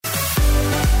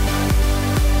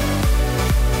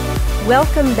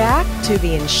Welcome back to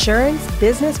the Insurance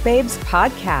Business Babes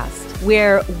podcast,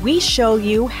 where we show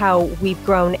you how we've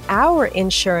grown our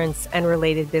insurance and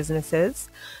related businesses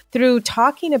through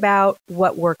talking about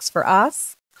what works for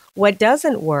us, what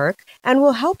doesn't work, and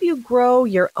will help you grow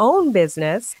your own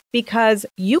business because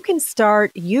you can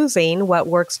start using what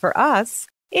works for us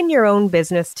in your own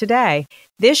business today.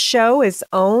 This show is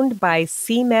owned by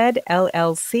CMed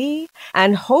LLC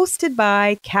and hosted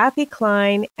by Kathy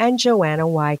Klein and Joanna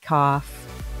Wyckoff.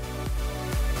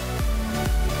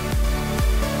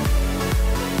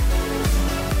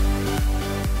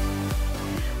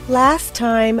 Last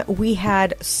time we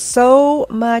had so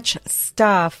much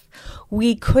stuff,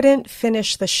 we couldn't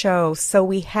finish the show, so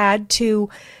we had to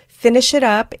finish it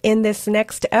up in this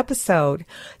next episode.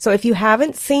 So if you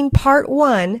haven't seen part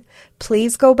 1,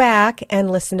 please go back and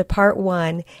listen to part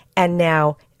 1. And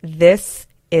now this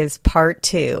is part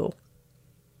 2.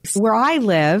 Where I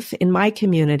live in my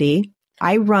community,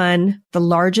 I run the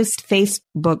largest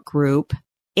Facebook group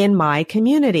in my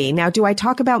community. Now, do I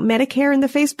talk about Medicare in the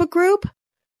Facebook group?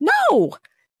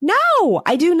 No,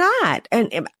 I do not.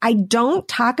 And I don't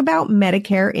talk about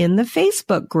Medicare in the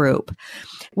Facebook group.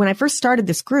 When I first started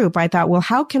this group, I thought, well,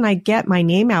 how can I get my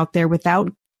name out there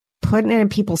without putting it in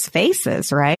people's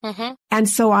faces, right? Mm-hmm. And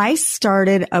so I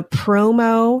started a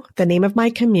promo, the name of my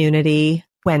community,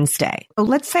 Wednesday. So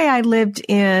let's say I lived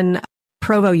in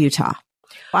Provo, Utah.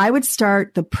 I would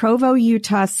start the Provo,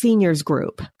 Utah Seniors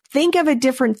Group. Think of a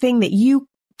different thing that you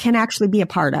can actually be a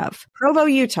part of. Provo,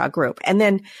 Utah group. And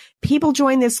then people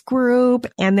join this group.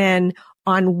 And then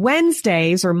on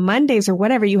Wednesdays or Mondays or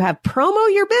whatever, you have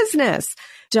promo your business.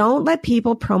 Don't let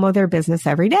people promo their business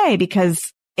every day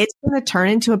because it's going to turn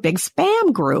into a big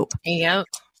spam group. Yep.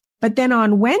 But then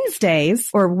on Wednesdays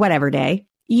or whatever day,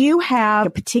 you have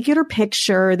a particular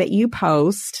picture that you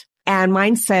post. And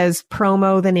mine says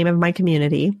promo the name of my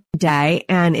community day.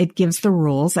 And it gives the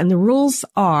rules. And the rules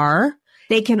are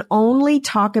they can only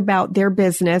talk about their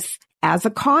business as a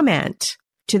comment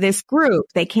to this group.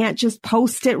 They can't just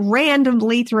post it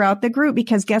randomly throughout the group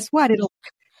because guess what?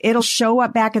 It'll show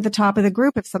up back at the top of the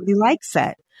group if somebody likes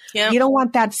it. Yep. You don't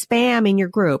want that spam in your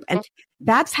group. And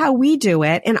that's how we do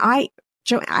it. And I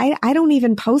don't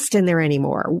even post in there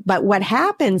anymore. But what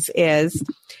happens is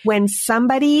when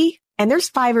somebody, and there's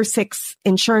 5 or 6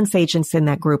 insurance agents in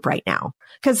that group right now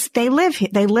because they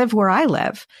live where I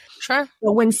live. Sure.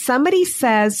 But when somebody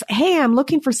says, hey, I'm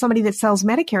looking for somebody that sells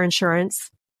Medicare insurance,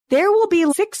 there will be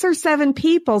 6 or 7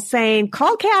 people saying,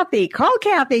 call Kathy, call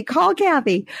Kathy, call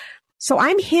Kathy. So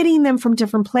I'm hitting them from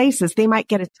different places. They might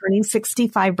get a turning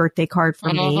 65 birthday card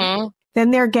from me.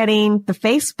 Then they're getting the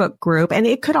Facebook group. And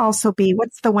it could also be,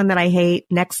 what's the one that I hate?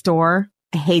 Nextdoor.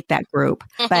 I hate that group.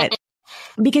 But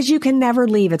because you can never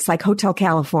leave. It's like Hotel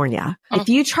California. If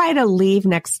you try to leave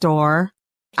Nextdoor,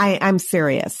 I'm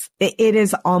serious. It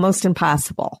is almost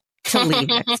impossible to leave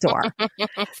Nextdoor.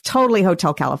 It's totally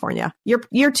Hotel California.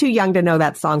 You're too young to know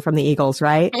that song from the Eagles,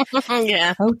 right?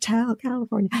 Yeah. Hotel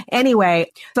California.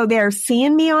 Anyway, so they're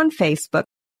seeing me on Facebook.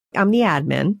 I'm the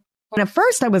admin. And at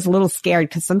first I was a little scared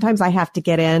because sometimes I have to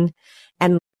get in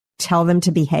and tell them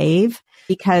to behave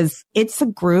because it's a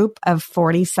group of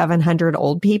 4,700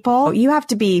 old people. You have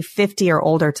to be 50 or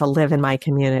older to live in my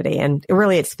community. And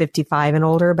really it's 55 and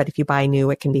older, but if you buy new,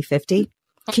 it can be 50.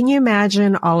 Can you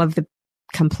imagine all of the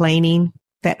complaining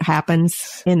that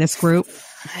happens in this group?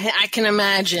 I can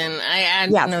imagine. I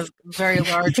know a very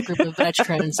large group of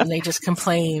veterans and they just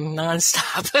complain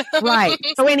nonstop. Right.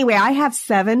 So anyway, I have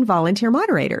 7 volunteer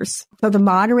moderators. So the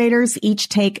moderators each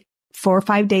take 4 or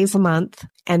 5 days a month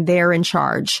and they're in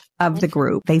charge of the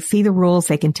group. They see the rules.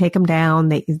 They can take them down.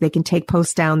 They can take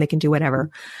posts down. They can do whatever.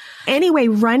 Anyway,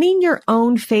 running your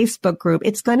own Facebook group,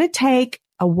 it's going to take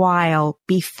a while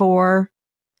before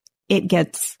it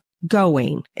gets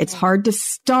going. It's hard to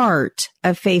start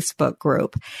a Facebook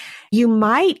group. You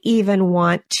might even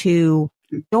want to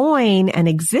join an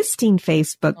existing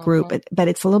Facebook group, but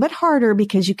it's a little bit harder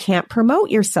because you can't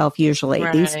promote yourself usually.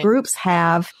 Right. These groups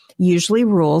have usually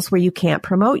rules where you can't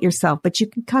promote yourself, but you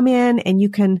can come in and you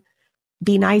can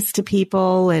be nice to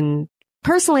people. And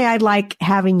personally, I like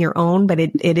having your own, but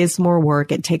it is more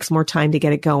work. It takes more time to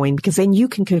get it going because then you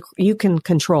can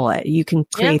control it. You can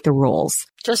create the rules.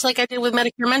 Just like I did with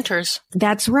Medicare Mentors.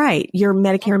 That's right. Your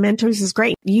Medicare Mentors is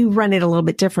great. You run it a little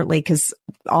bit differently because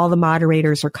all the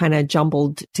moderators are kind of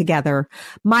jumbled together.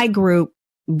 My group,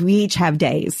 we each have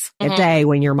days, a day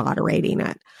when you're moderating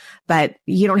it, but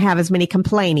you don't have as many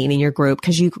complaining in your group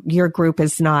because your group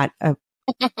is not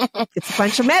it's a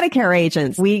bunch of Medicare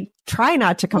agents. We try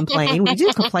not to complain. We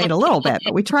do complain a little bit,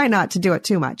 but we try not to do it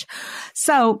too much.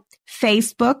 So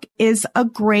Facebook is a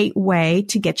great way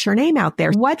to get your name out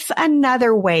there. What's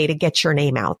another way to get your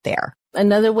name out there?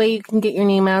 Another way you can get your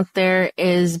name out there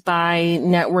is by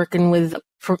networking with,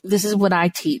 this is what I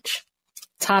teach,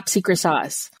 top secret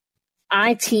sauce.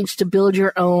 I teach to build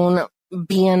your own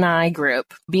BNI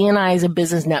group. BNI is a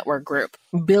business network group.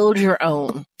 Build your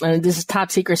own. And this is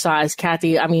top secret sauce.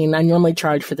 Kathy, I normally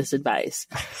charge for this advice,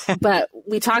 but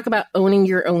we talk about owning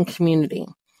your own community.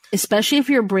 Especially if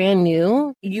you're brand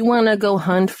new, you want to go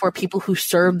hunt for people who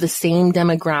serve the same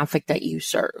demographic that you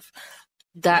serve.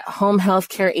 That home health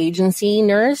care agency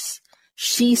nurse,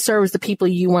 she serves the people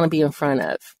you want to be in front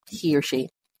of, he or she.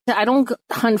 I don't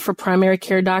hunt for primary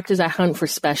care doctors. I hunt for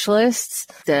specialists,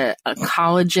 the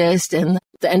oncologist and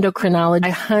the endocrinologist. I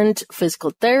hunt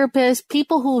physical therapists,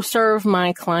 people who serve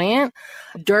my client.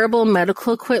 Durable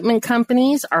medical equipment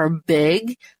companies are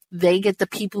big. They get the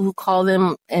people who call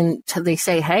them and they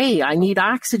say, hey, I need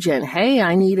oxygen. Hey,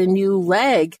 I need a new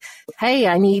leg. Hey,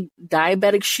 I need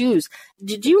diabetic shoes.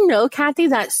 Did you know, Kathy,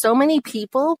 that so many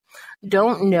people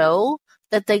don't know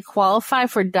that they qualify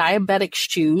for diabetic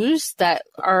shoes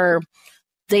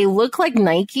they look like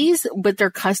Nikes, but they're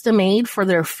custom made for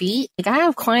their feet? Like, I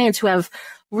have clients who have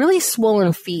really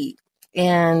swollen feet,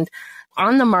 and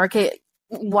on the market,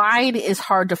 wide is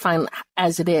hard to find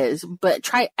as it is, but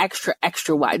try extra,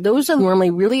 extra wide. Those are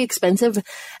normally really expensive,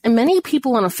 and many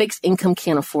people on a fixed income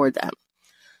can't afford them.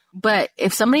 But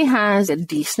if somebody has a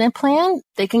D-SNP plan,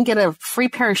 they can get a free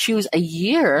pair of shoes a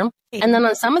year. And then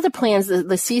on some of the plans,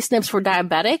 the C-SNPs for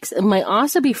diabetics, it might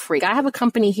also be free. I have a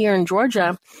company here in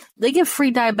Georgia. They give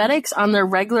free diabetics on their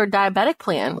regular diabetic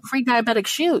plan, free diabetic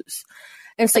shoes.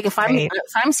 And it's like, if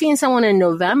I'm seeing someone in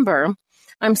November,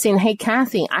 I'm saying, hey,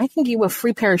 Kathy, I can give you a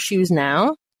free pair of shoes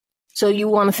now. So you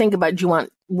want to think about, do you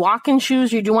want walk-in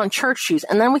shoes or do you want church shoes?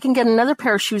 And then we can get another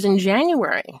pair of shoes in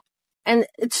January. And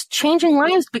it's changing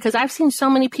lives, because I've seen so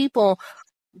many people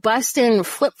bust in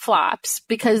flip-flops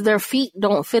because their feet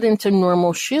don't fit into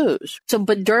normal shoes. So,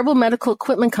 but durable medical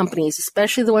equipment companies,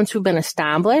 especially the ones who've been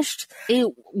established, they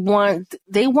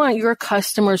want your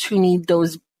customers who need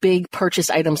those big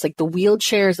purchase items like the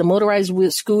wheelchairs, the motorized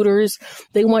scooters.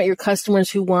 They want your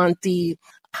customers who want the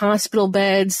hospital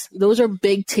beds. Those are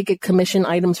big ticket commission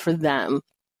items for them.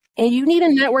 And you need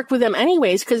to network with them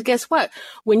anyways, because guess what?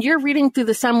 When you're reading through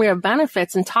the summary of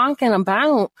benefits and talking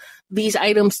about these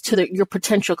items to your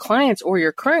potential clients or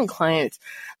your current clients,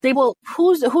 they will,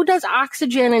 who does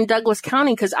oxygen in Douglas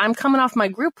County? Because I'm coming off my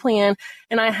group plan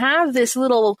and I have this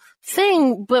little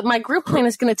thing, but my group plan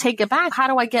is going to take it back. How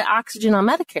do I get oxygen on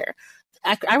Medicare?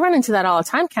 I run into that all the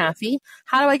time, Kathy.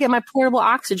 How do I get my portable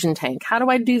oxygen tank? How do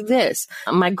I do this?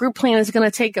 My group plan is going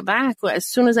to take it back. As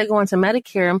soon as I go onto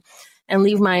Medicare and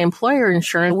leave my employer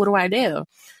insurance, what do I do?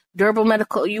 Durable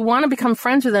medical, you want to become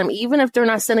friends with them, even if they're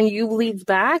not sending you leads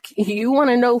back. You want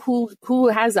to know who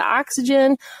has the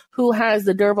oxygen, who has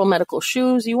the durable medical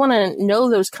shoes. You want to know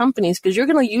those companies because you're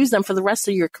going to use them for the rest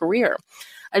of your career.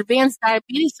 Advanced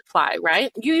Diabetes Supply,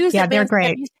 right? You use Advanced they're great.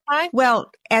 Diabetes Supply?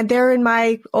 Well, and they're in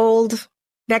my old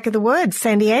neck of the woods,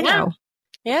 San Diego.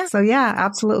 Yeah. So yeah,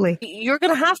 absolutely. You're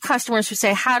going to have customers who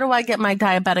say, how do I get my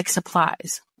diabetic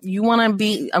supplies? You want to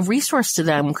be a resource to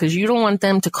them because you don't want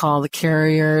them to call the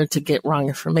carrier to get wrong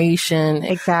information.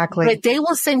 Exactly. But they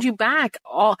will send you back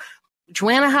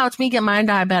Joanna helped me get my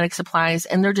diabetic supplies,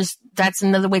 and that's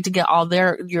another way to get all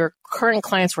your current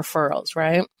clients' referrals,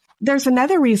 right? There's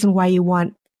another reason why you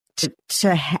want to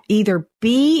either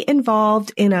be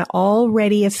involved in an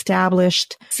already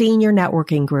established senior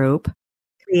networking group,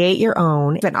 create your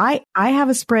own. But I have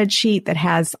a spreadsheet that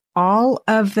has all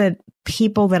of the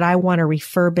people that I want to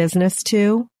refer business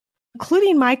to,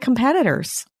 including my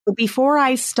competitors. Before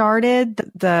I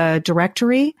started the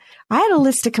directory, I had a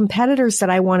list of competitors that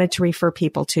I wanted to refer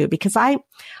people to because I'm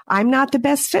not the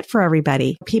best fit for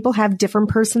everybody. People have different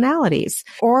personalities,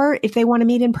 or if they want to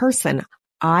meet in person.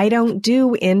 I don't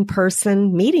do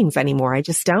in-person meetings anymore. I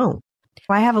just don't.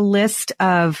 I have a list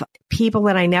of people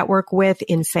that I network with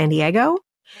in San Diego,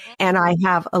 and I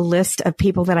have a list of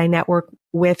people that I network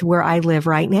with where I live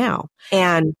right now.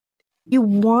 And you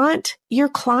want your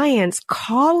clients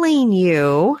calling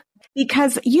you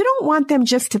because you don't want them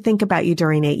just to think about you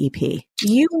during AEP.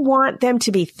 You want them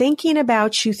to be thinking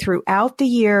about you throughout the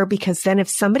year, because then if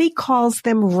somebody calls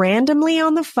them randomly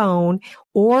on the phone,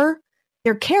 or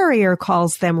their carrier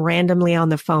calls them randomly on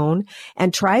the phone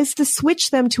and tries to switch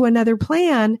them to another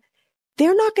plan,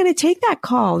 they're not going to take that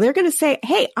call. They're going to say,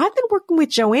 hey, I've been working with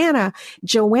Joanna.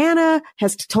 Joanna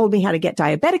has told me how to get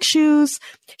diabetic shoes.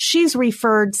 She's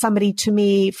referred somebody to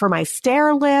me for my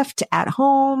stair lift at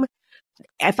home.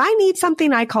 If I need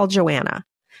something, I call Joanna.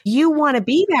 You want to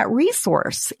be that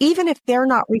resource. Even if they're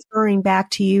not referring back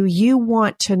to you, you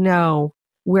want to know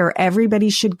where everybody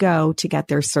should go to get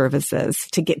their services,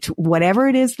 to get to whatever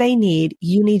it is they need.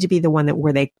 You need to be the one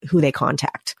who they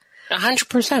contact.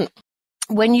 100%.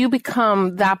 When you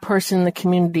become that person in the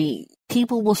community,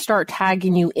 people will start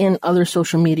tagging you in other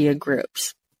social media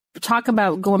groups. Talk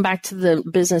about going back to the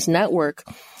business network.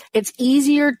 It's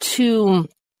easier to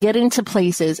get into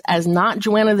places as not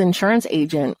Joanna the insurance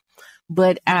agent,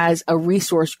 but as a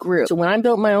resource group. So when I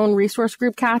built my own resource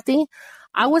group, Kathy,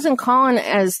 I wasn't calling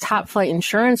as Top Flight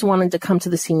Insurance wanted to come to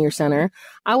the senior center.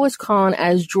 I was calling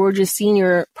as Georgia's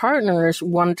senior partners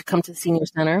wanted to come to the senior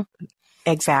center.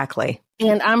 Exactly.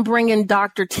 And I'm bringing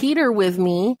Dr. Teeter with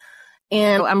me,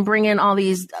 and I'm bringing all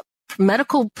these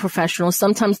medical professionals.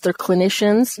 Sometimes they're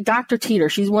clinicians. Dr. Teeter,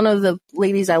 she's one of the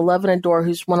ladies I love and adore,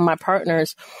 who's one of my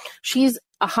partners. She's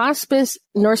a hospice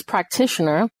nurse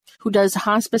practitioner who does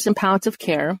hospice and palliative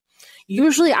care.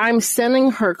 Usually I'm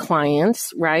sending her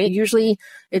clients, right? Usually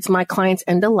it's my client's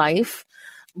end of life,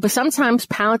 but sometimes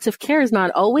palliative care is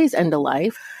not always end of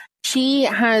life. She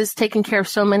has taken care of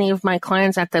so many of my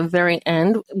clients at the very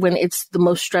end when it's the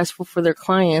most stressful for their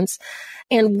clients.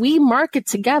 And we market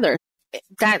together.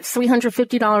 That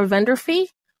 $350 vendor fee,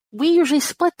 we usually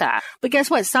split that. But guess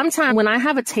what? Sometimes when I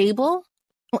have a table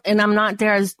and I'm not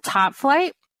there as Top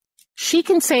Flight, she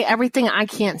can say everything I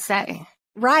can't say.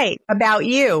 Right. About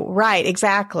you. Right.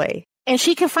 Exactly. And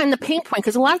she can find the pain point,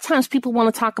 because a lot of times people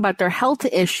want to talk about their health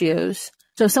issues.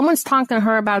 So if someone's talking to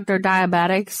her about their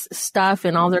diabetics stuff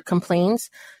and all their complaints,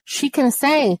 she can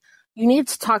say, you need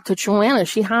to talk to Joanna.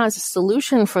 She has a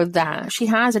solution for that. She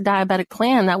has a diabetic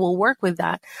plan that will work with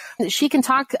that. She can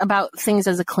talk about things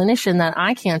as a clinician that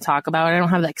I can't talk about. I don't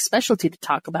have that specialty to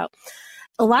talk about.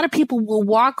 A lot of people will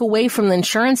walk away from the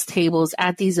insurance tables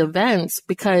at these events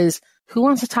because who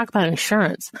wants to talk about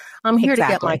insurance? I'm here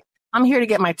to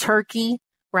get my turkey,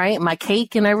 right? My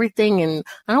cake and everything. And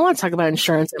I don't want to talk about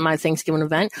insurance at my Thanksgiving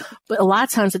event. But a lot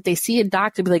of times if they see a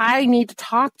doctor, be like, I need to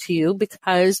talk to you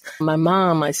because my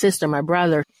mom, my sister, my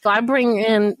brother. So I bring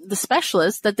in the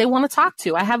specialists that they want to talk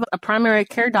to. I have a primary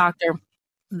care doctor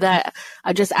that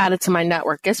I just added to my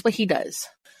network. Guess what he does?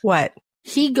 What?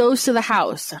 He goes to the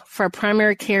house for a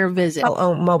primary care visit.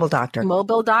 Oh, mobile doctor.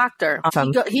 Mobile doctor.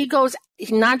 Awesome. He goes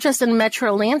not just in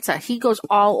Metro Atlanta. He goes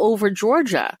all over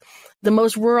Georgia, the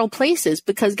most rural places,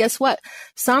 because guess what?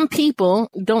 Some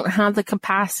people don't have the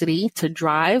capacity to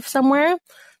drive somewhere,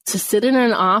 to sit in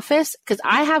an office, because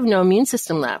I have no immune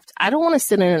system left. I don't want to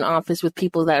sit in an office with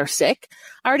people that are sick.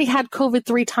 I already had COVID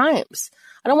 3 times.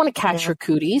 I don't want to catch your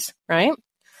cooties, right?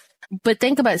 But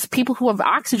think about it. It's people who have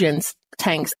oxygen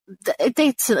tanks.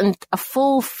 It's a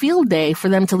full field day for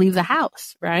them to leave the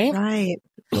house, right? Right.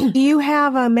 Do you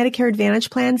have a Medicare Advantage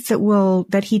plans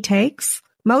that he takes?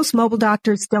 Most mobile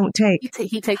doctors don't take.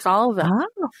 He takes all of them.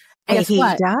 Oh, and he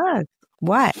does.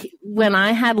 What? When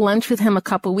I had lunch with him a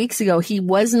couple of weeks ago, he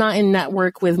was not in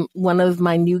network with one of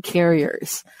my new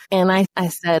carriers. And I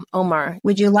said, Omar,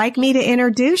 would you like me to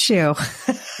introduce you?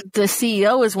 The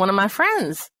CEO is one of my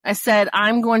friends. I said,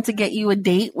 I'm going to get you a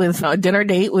dinner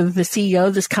date with the CEO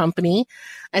of this company.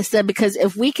 I said, because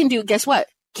if we can do, guess what?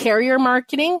 Carrier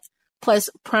marketing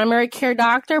plus primary care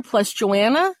doctor plus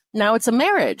Joanna. Now it's a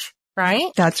marriage,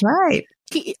 right? That's right.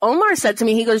 Omar said to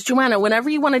me, he goes, Joanna, whenever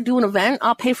you want to do an event,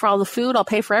 I'll pay for all the food. I'll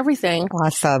pay for everything.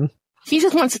 Awesome. He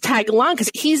just wants to tag along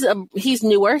because he's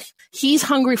newer. He's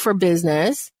hungry for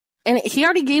business. And he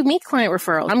already gave me client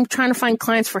referrals. I'm trying to find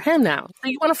clients for him now. So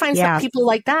you want to find some people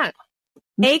like that.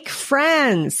 Make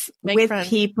friends with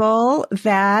people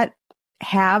that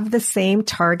have the same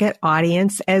target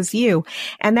audience as you.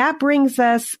 And that brings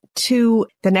us to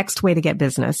the next way to get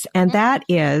business. And that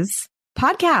is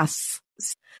podcasts.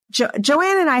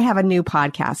 Joanne and I have a new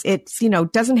podcast. It's,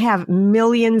 doesn't have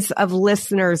millions of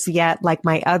listeners yet, like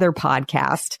my other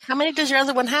podcast. How many does your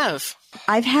other one have?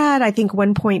 I've had, I think,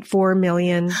 1.4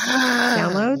 million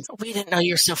downloads. We didn't know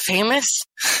you were so famous.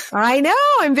 I know.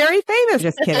 I'm very famous.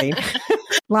 Just kidding. A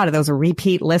lot of those are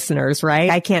repeat listeners, right?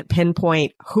 I can't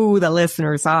pinpoint who the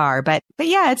listeners are, but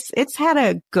yeah, it's had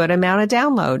a good amount of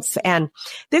downloads. And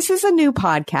this is a new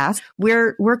podcast.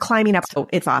 We're climbing up. So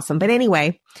it's awesome. But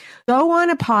anyway, go on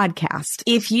a podcast.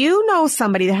 If you know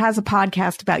somebody that has a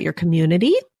podcast about your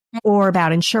community or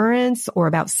about insurance or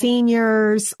about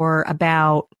seniors or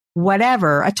about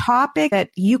whatever, a topic that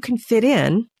you can fit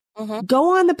in,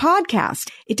 go on the podcast.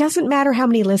 It doesn't matter how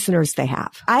many listeners they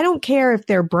have. I don't care if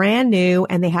they're brand new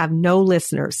and they have no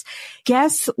listeners.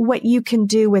 Guess what you can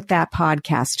do with that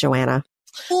podcast, Joanna?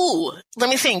 Ooh, let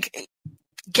me think.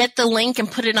 get the link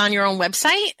and put it on your own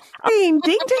website? Ding,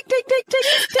 ding, ding, ding, ding, ding,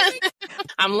 ding.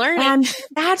 I'm learning. And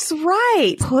that's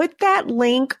right. Put that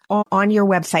link on your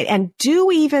website and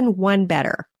do even one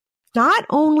better. Not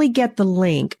only get the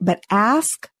link, but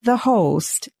ask the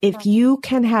host if you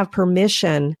can have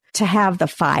permission to have the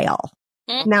file.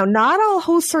 Now, not all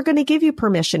hosts are going to give you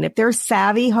permission. If they're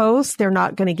savvy hosts, they're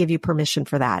not going to give you permission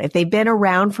for that. If they've been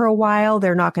around for a while,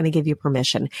 they're not going to give you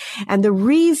permission. And the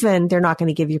reason they're not going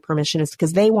to give you permission is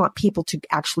because they want people to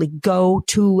actually go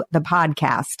to the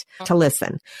podcast to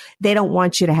listen. They don't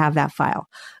want you to have that file.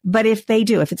 But if they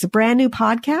do, if it's a brand new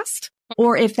podcast,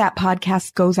 or if that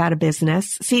podcast goes out of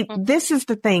business, see, this is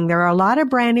the thing. There are a lot of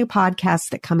brand new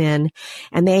podcasts that come in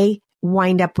and they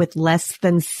wind up with less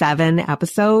than 7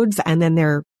 episodes and then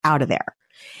they're out of there.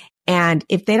 And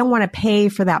if they don't want to pay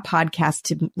for that podcast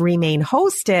to remain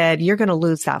hosted, you're going to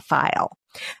lose that file.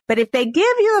 But if they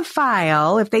give you the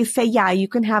file, if they say, yeah, you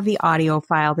can have the audio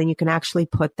file, then you can actually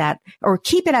put that or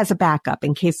keep it as a backup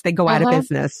in case they go out of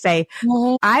business. Say,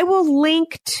 I will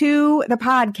link to the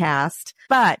podcast,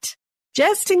 but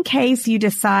just in case you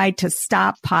decide to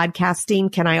stop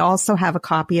podcasting, can I also have a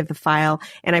copy of the file?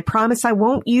 And I promise I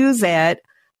won't use it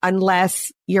unless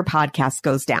your podcast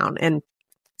goes down. And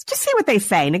just see what they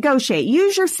say. Negotiate.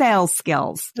 Use your sales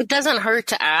skills. It doesn't hurt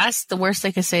to ask. The worst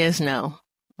they could say is no,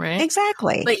 right?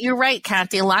 Exactly. But you're right,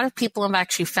 Kathy. A lot of people have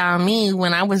actually found me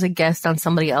when I was a guest on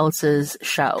somebody else's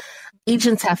show.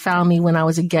 Agents have found me when I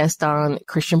was a guest on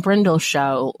Christian Brindle's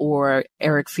show or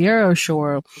Eric Fierro's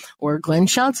show or Glenn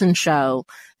Shelton's show.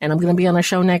 And I'm going to be on a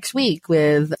show next week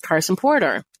with Carson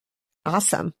Porter.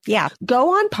 Awesome. Yeah.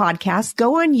 Go on podcasts,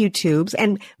 go on YouTube's.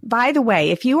 And by the way,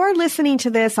 if you are listening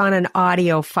to this on an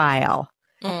audio file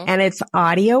and it's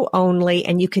audio only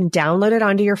and you can download it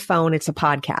onto your phone, it's a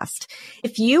podcast.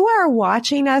 If you are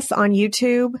watching us on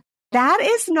YouTube, that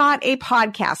is not a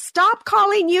podcast. Stop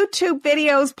calling YouTube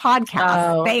videos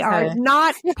podcasts. Oh, they are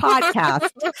not podcasts.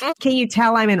 Can you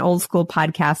tell I'm an old school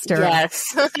podcaster?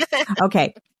 Yes.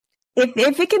 Okay.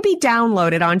 If it can be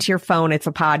downloaded onto your phone, it's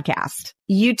a podcast.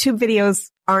 YouTube videos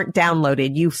aren't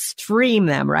downloaded. You stream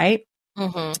them, right?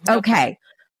 Okay.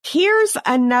 Here's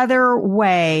another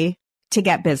way to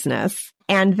get business,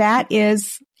 and that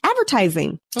is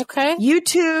advertising. Okay.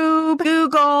 YouTube,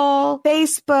 Google,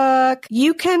 Facebook.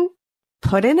 You can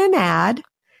put in an ad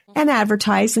and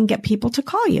advertise and get people to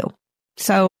call you.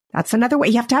 So that's another way.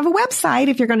 You have to have a website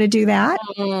if you're going to do that.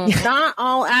 Not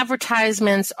all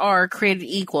advertisements are created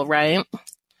equal, right?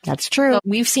 That's true. So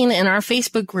we've seen it in our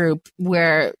Facebook group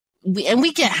where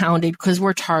we get hounded because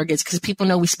we're targets because people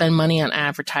know we spend money on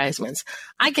advertisements.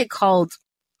 I get called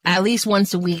at least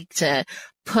once a week to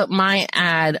put my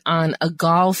ad on a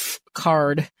golf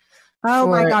card. Oh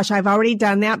my gosh. I've already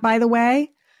done that, by the way.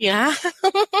 Yeah.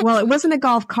 Well, it wasn't a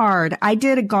golf card. I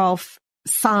did a golf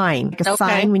sign, like a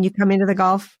sign when you come into the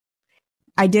golf.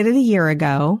 I did it a year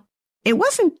ago. It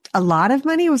wasn't a lot of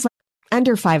money. It was like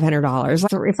under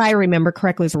 $500. If I remember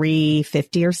correctly, it was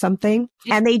 $350 or something.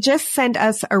 And they just sent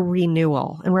us a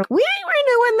renewal. And we're like, we ain't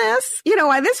renewing this. You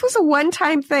know, this was a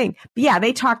one-time thing. But yeah,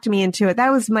 they talked me into it. That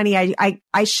was money.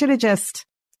 I should have just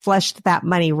flushed that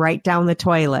money right down the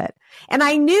toilet. And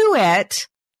I knew it.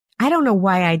 I don't know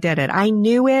why I did it. I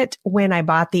knew it when I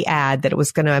bought the ad that it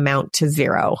was going to amount to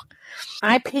zero.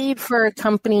 I paid for a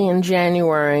company in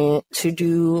January to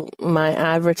do my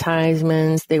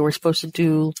advertisements. They were supposed to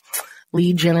do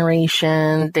lead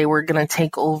generation. They were going to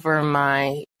take over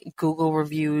my Google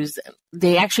reviews.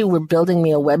 They actually were building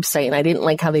me a website, and I didn't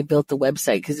like how they built the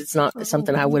website because it's not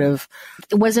something I would have,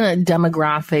 it wasn't a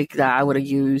demographic that I would have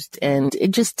used, and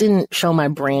it just didn't show my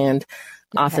brand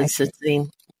authenticity.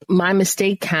 My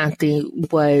mistake, Kathy,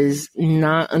 was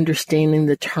not understanding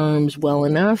the terms well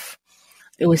enough.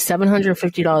 It was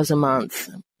 $750 a month,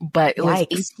 but it was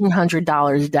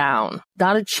 $1,800 down.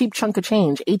 Not a cheap chunk of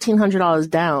change, $1,800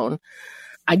 down.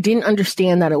 I didn't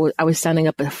understand that I was signing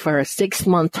up for a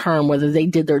 6-month term, whether they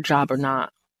did their job or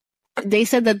not. They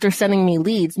said that they're sending me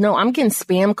leads. No, I'm getting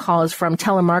spam calls from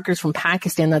telemarketers from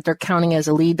Pakistan that they're counting as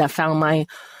a lead that found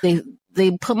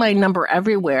they put my number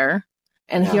everywhere.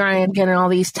 And here I am getting all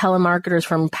these telemarketers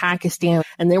from Pakistan,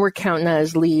 and they were counting that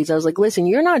as leads. I was like, listen,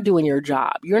 you're not doing your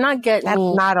job. You're not getting That's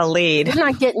not a lead. You're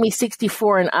not getting me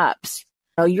 64 and ups.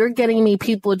 You're getting me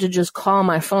people to just call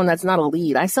my phone. That's not a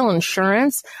lead. I sell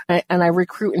insurance, and I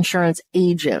recruit insurance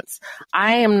agents.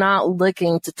 I am not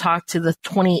looking to talk to the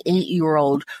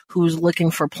 28-year-old who's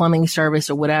looking for plumbing service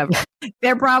or whatever.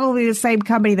 They're probably the same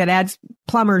company that adds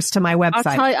plumbers to my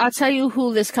website. I'll tell you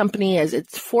who this company is.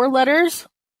 It's 4 letters.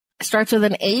 Starts with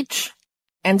an H,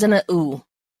 ends in a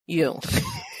U.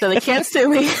 So they can't sue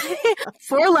me.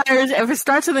 4 letters. If it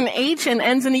starts with an H and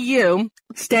ends in a U,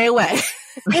 stay away.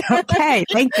 Okay.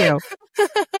 Thank you.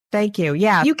 Thank you.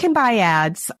 Yeah. You can buy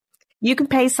ads. You can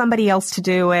pay somebody else to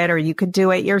do it, or you could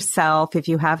do it yourself if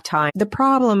you have time. The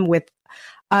problem with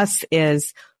us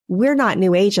is we're not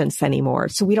new agents anymore.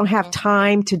 So we don't have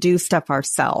time to do stuff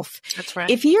ourselves. That's right.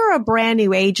 If you're a brand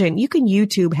new agent, you can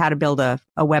YouTube how to build a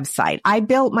website. I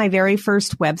built my very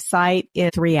first website in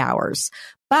 3 hours,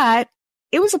 but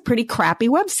it was a pretty crappy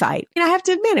website. And I have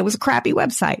to admit, it was a crappy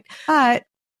website, but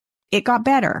it got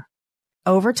better.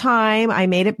 Over time, I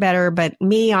made it better, but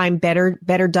I'm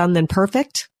better done than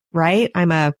perfect, right?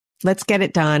 Let's get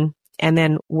it done and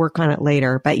then work on it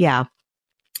later. But yeah,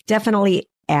 definitely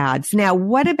ads. Now,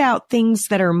 what about things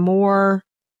that are more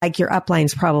like your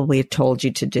uplines probably have told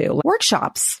you to do?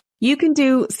 Workshops. You can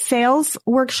do sales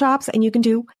workshops and you can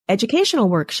do educational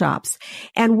workshops.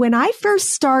 And when I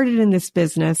first started in this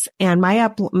business, and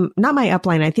not my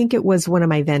upline, I think it was one of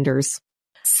my vendors,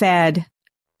 said,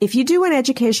 if you do an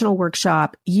educational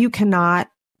workshop, you cannot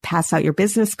pass out your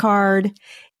business card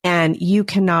and you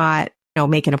cannot,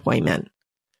 make an appointment.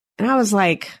 And I was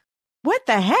like, what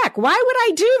the heck? Why would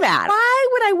I do that? Why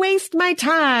would I waste my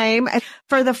time?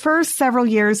 For the first several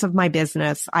years of my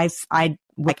business, I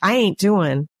ain't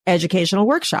doing educational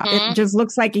workshop. It just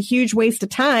looks like a huge waste of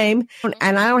time.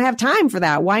 And I don't have time for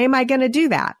that. Why am I going to do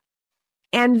that?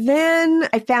 And then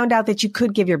I found out that you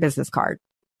could give your business card.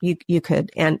 You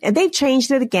could. And they've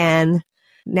changed it again.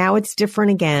 Now it's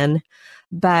different again.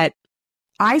 But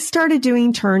I started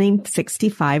doing Turning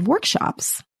 65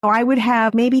 workshops. So I would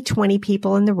have maybe 20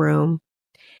 people in the room.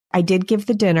 I did give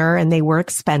the dinner and they were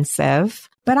expensive,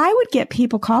 but I would get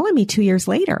people calling me 2 years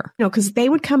later, because they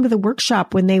would come to the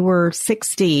workshop when they were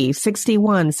 60,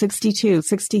 61, 62,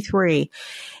 63,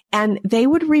 and they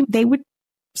would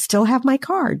still have my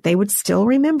card. They would still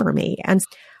remember me. And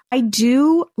I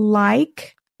do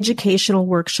like educational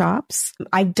workshops.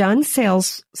 I've done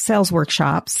sales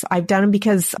workshops. I've done them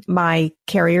because my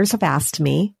carriers have asked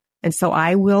me. And so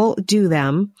I will do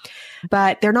them,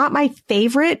 but they're not my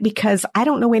favorite because I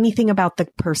don't know anything about the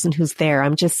person who's there.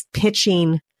 I'm just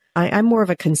pitching. I'm more of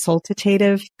a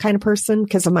consultative kind of person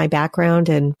because of my background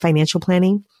in financial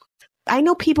planning. I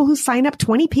know people who sign up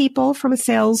 20 people from a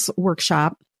sales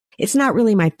workshop. It's not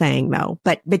really my thing though,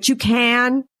 but you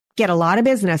can get a lot of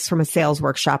business from a sales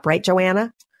workshop, right,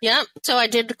 Joanna? Yep. So I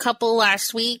did a couple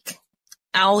last week.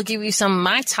 I'll give you some of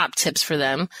my top tips for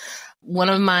them. One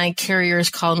of my carriers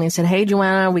called me and said, hey,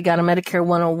 Joanna, we got a Medicare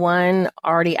 101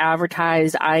 already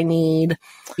advertised. I need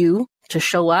you to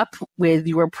show up with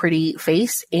your pretty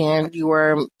face and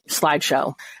your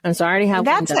slideshow. And so I already have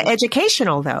That's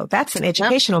educational, though. That's an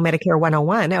educational Medicare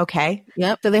 101. Okay.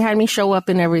 Yep. So they had me show up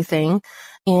and everything,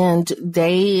 and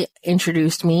they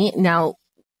introduced me. Now,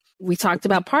 we talked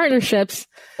about partnerships.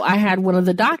 I had one of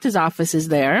the doctor's offices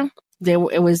there.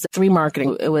 It was 3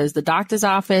 marketing. It was the doctor's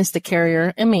office, the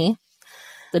carrier, and me.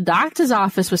 The doctor's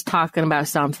office was talking about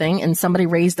something and somebody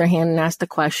raised their hand and asked a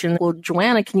question. Well,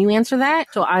 Joanna, can you answer that?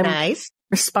 So I'm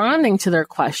responding to their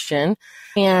question,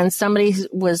 and somebody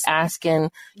was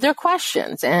asking their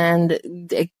questions, and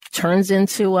it turns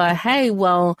into hey,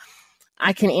 well,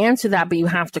 I can answer that, but you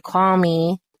have to call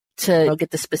me to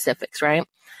get the specifics, right?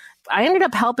 I ended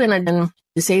up helping a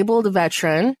disabled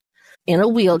veteran in a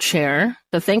wheelchair.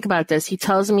 So think about this. He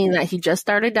tells me that he just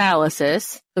started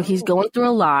dialysis, so he's going through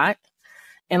a lot.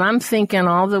 And I'm thinking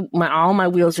all my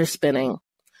wheels are spinning.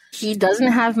 He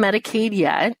doesn't have Medicaid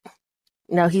yet.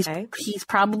 No, he's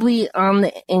probably on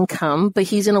the income, but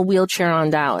he's in a wheelchair on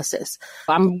dialysis.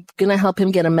 I'm going to help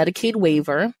him get a Medicaid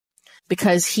waiver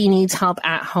because he needs help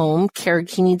at home.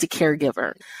 He needs a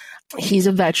caregiver. He's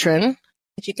a veteran.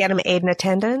 Did you get him aid and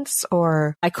attendance,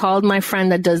 or? I called my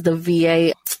friend that does the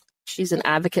VA. She's an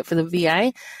advocate for the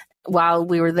VA. While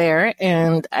we were there,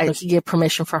 and I could get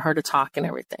permission for her to talk and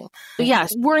everything. But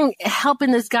yes, we're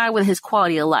helping this guy with his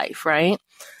quality of life, right?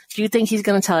 Do you think he's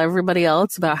going to tell everybody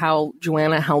else about how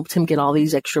Joanna helped him get all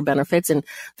these extra benefits? And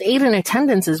the aid and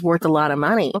attendance is worth a lot of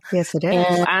money. Yes, it is.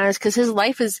 And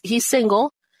because he's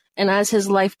single, and as his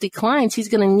life declines, he's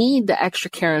going to need the extra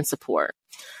care and support.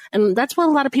 And that's what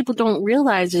a lot of people don't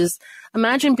realize is,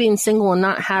 imagine being single and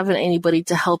not having anybody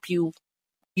to help you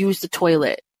use the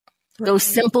toilet. Those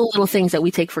simple little things that we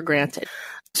take for granted.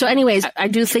 So anyways, I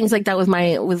do things like that with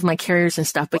my carriers and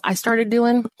stuff. But I started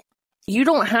doing, you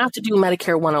don't have to do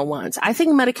Medicare 101s. I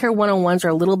think Medicare 101s are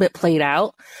a little bit played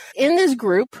out. In this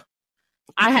group,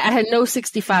 I had no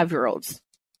 65-year-olds.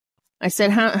 I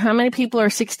said, how many people are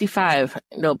 65?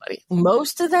 Nobody.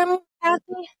 Most of them,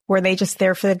 Kathy. Were they just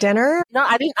there for the dinner? No,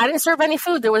 I didn't serve any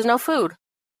food. There was no food.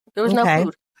 There was no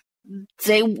food.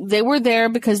 They were there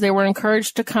because they were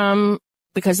encouraged to come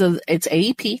because of its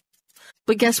AEP.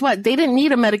 But guess what? They didn't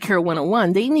need a Medicare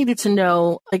 101. They needed to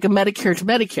know like a Medicare to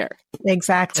Medicare.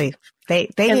 Exactly. They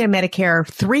need a Medicare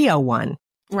 301.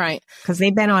 Right. Because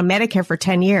they've been on Medicare for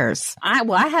 10 years.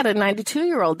 I had a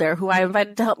 92-year-old there who I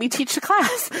invited to help me teach the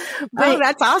class. But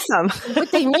that's awesome.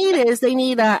 What they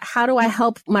need how do I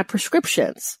help my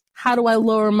prescriptions? How do I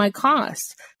lower my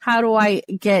costs? How do I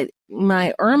get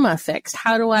my IRMA fixed?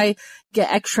 How do I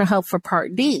get extra help for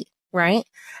Part D? Right?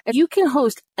 If you can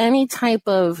host any type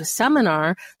of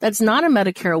seminar that's not a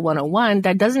Medicare 101,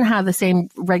 that doesn't have the same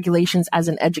regulations as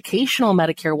an educational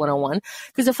Medicare 101,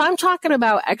 because if I'm talking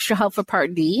about extra help for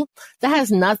Part D, that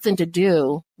has nothing to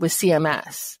do with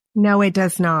CMS. No, it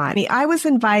does not. I was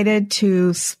invited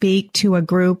to speak to a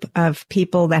group of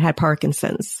people that had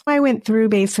Parkinson's. I went through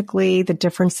basically the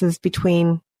differences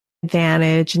between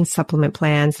Advantage and supplement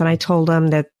plans, and I told them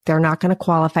that they're not going to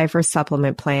qualify for a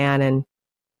supplement plan and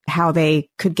how they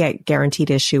could get guaranteed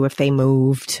issue if they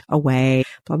moved away,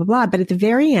 blah, blah, blah. But at the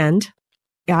very end,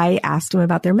 I asked them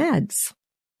about their meds.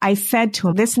 I said to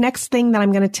them, this next thing that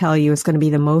I'm going to tell you is going to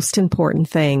be the most important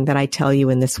thing that I tell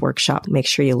you in this workshop. Make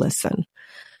sure you listen.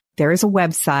 There is a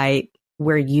website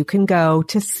where you can go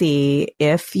to see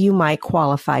if you might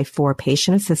qualify for a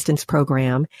patient assistance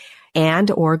program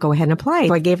and or go ahead and apply.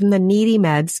 So I gave them the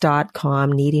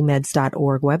needymeds.com,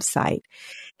 needymeds.org website.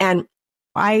 And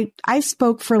I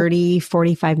spoke for 30,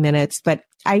 45 minutes, but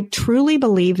I truly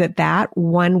believe that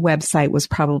one website was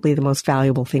probably the most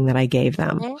valuable thing that I gave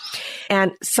them. Mm-hmm.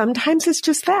 And sometimes it's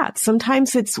just that.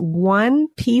 Sometimes it's one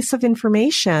piece of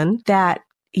information that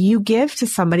you give to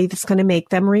somebody that's going to make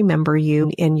them remember you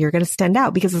and you're going to stand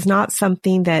out, because it's not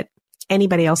something that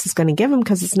anybody else is going to give them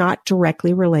because it's not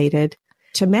directly related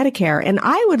to Medicare. And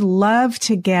I would love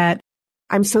to get,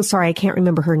 I'm so sorry, I can't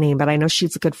remember her name, but I know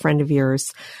she's a good friend of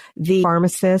yours. The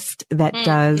pharmacist that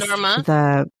does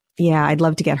Norma. I'd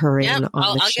love to get her in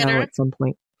on the show at some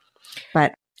point.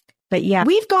 But yeah,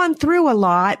 we've gone through a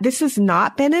lot. This has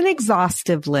not been an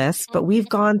exhaustive list, but we've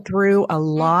gone through a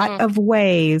lot of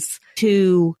ways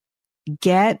to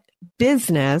get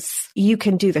business. You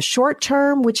can do the short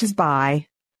term, which is buy.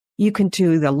 You can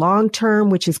do the long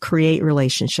term, which is create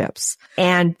relationships,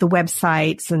 and the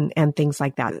websites and things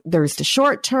like that. There's the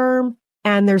short term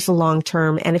and there's the long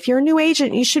term. And if you're a new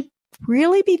agent, you should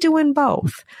really be doing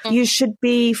both. You should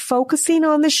be focusing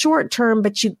on the short term,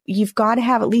 but you've got to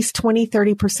have at least 20,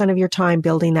 30% of your time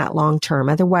building that long term.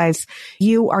 Otherwise,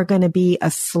 you are going to be a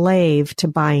slave to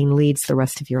buying leads the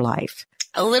rest of your life.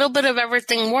 A little bit of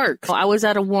everything works. I was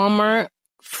at a Walmart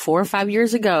 4 or 5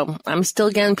 years ago. I'm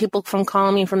still getting people from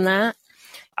calling me from that.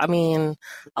 I mean,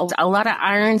 a lot of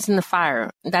irons in the fire.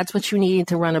 That's what you need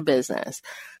to run a business.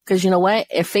 Because you know what?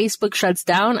 If Facebook shuts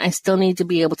down, I still need to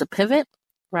be able to pivot,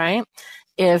 right?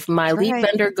 If my lead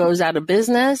vendor goes out of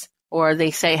business, or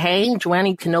they say, hey, Joanna,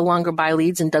 you can no longer buy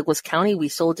leads in Douglas County. We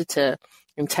sold it to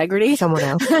Integrity. Someone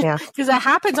else, yeah. Because that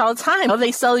happens all the time.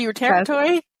 They sell your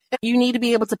territory. You need to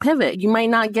be able to pivot. You might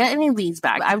not get any leads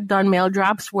back. I've done mail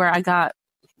drops where I got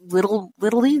little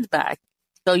leads back.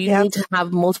 So you need to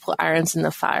have multiple irons in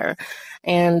the fire.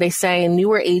 And they say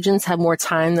newer agents have more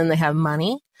time than they have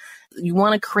money. You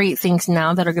want to create things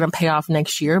now that are going to pay off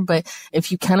next year. But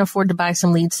if you can afford to buy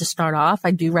some leads to start off,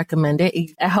 I do recommend it.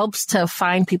 It helps to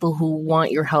find people who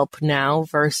want your help now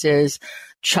versus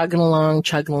chugging along.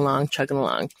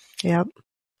 Yep.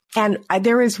 And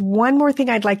there is one more thing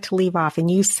I'd like to leave off.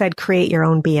 And you said create your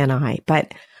own BNI,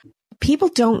 but people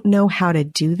don't know how to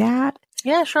do that.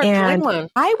 Yeah, sure. And join one.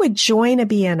 I would join a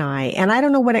BNI, and I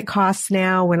don't know what it costs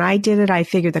now. When I did it, I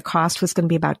figured the cost was going to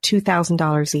be about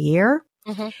 $2,000 a year.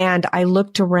 Mm-hmm. And I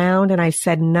looked around and I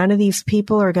said, none of these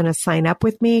people are going to sign up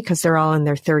with me because they're all in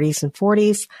their 30s and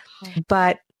 40s,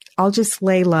 but I'll just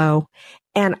lay low.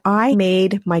 And I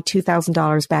made my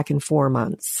 $2,000 back in 4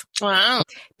 months. Wow.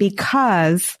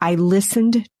 Because I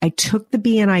listened, I took the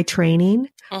BNI training,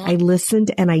 I listened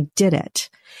and I did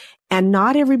it. And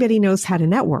not everybody knows how to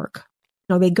network.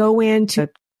 They go into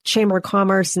Chamber of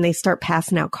Commerce and they start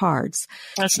passing out cards.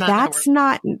 That's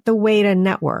not the way to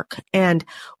network. And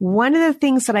one of the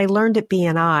things that I learned at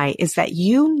BNI is that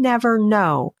you never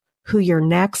know who your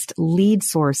next lead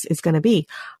source is going to be.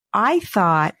 I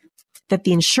thought that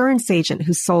the insurance agent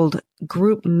who sold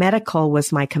group medical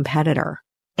was my competitor.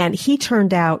 And he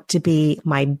turned out to be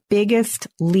my biggest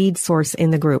lead source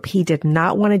in the group. He did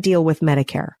not want to deal with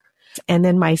Medicare. And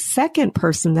then my second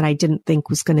person that I didn't think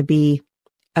was going to be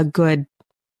a good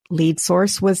lead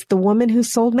source was the woman who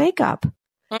sold makeup.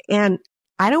 And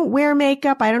I don't wear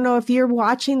makeup. I don't know if you're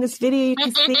watching this video, you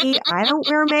can see I don't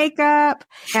wear makeup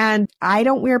and I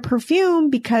don't wear perfume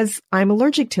because I'm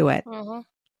allergic to it. Mm-hmm.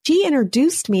 She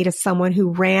introduced me to someone who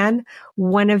ran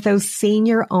one of those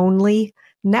senior only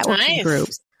networking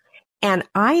groups. And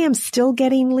I am still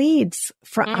getting leads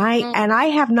from I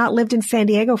have not lived in San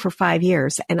Diego for 5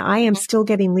 years and I am still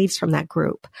getting leads from that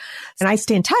group. And I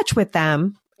stay in touch with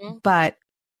them, but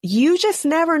you just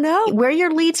never know where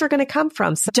your leads are going to come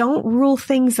from. So don't rule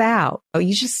things out.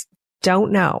 You just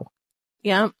don't know.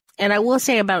 Yeah. And I will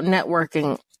say about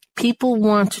networking, people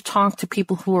want to talk to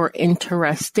people who are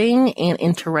interesting and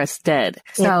interested.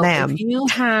 So if you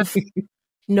have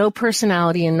no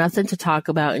personality and nothing to talk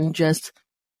about and just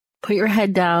put your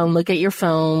head down, look at your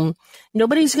phone,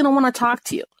 nobody's going to want to talk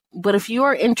to you. But if you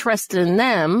are interested in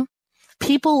them,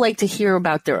 people like to hear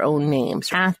about their own names.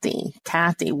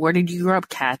 Kathy, where did you grow up,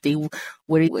 Kathy?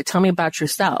 Tell me about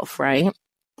yourself, right?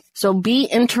 So be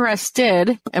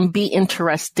interested and be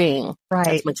interesting. Right.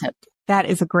 That's my tip. That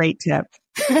is a great tip.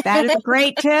 That is a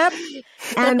great tip.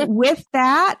 And with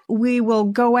that, we will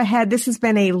go ahead. This has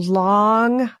been a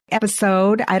long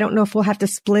episode. I don't know if we'll have to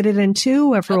split it in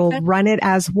two or if we'll run it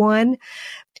as one.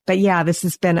 But yeah, this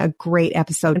has been a great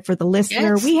episode. And for the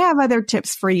listener, we have other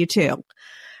tips for you too.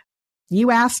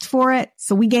 You asked for it,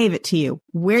 so we gave it to you.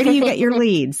 Where do you get your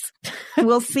leads?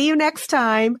 We'll see you next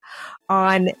time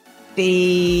on what's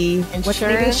the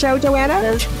name of the show, Joanna?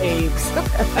 Those babes.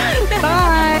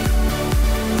 Bye.